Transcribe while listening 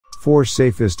4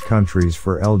 safest countries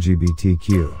for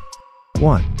LGBTQ.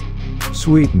 1.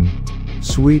 Sweden.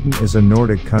 Sweden is a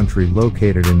Nordic country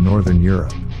located in Northern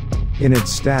Europe. In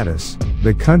its status,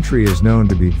 the country is known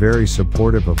to be very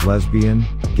supportive of lesbian,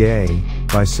 gay,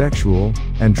 bisexual,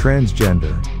 and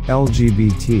transgender,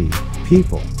 LGBT,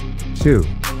 people. 2.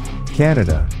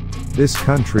 Canada. This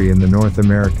country in the North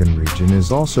American region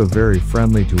is also very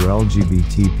friendly to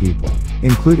LGBT people,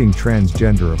 including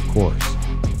transgender of course.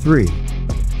 3.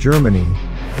 Germany.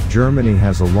 Germany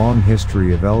has a long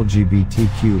history of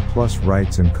LGBTQ+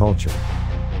 rights and culture.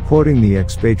 Quoting the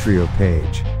Expatrio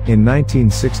page, in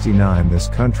 1969 this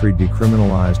country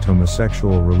decriminalized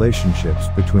homosexual relationships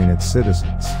between its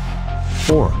citizens.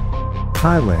 4.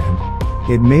 Thailand.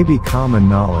 It may be common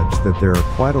knowledge that there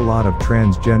are quite a lot of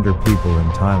transgender people in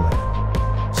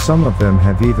Thailand. Some of them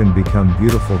have even become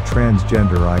beautiful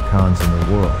transgender icons in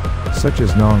the world, such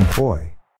as Nong Poi.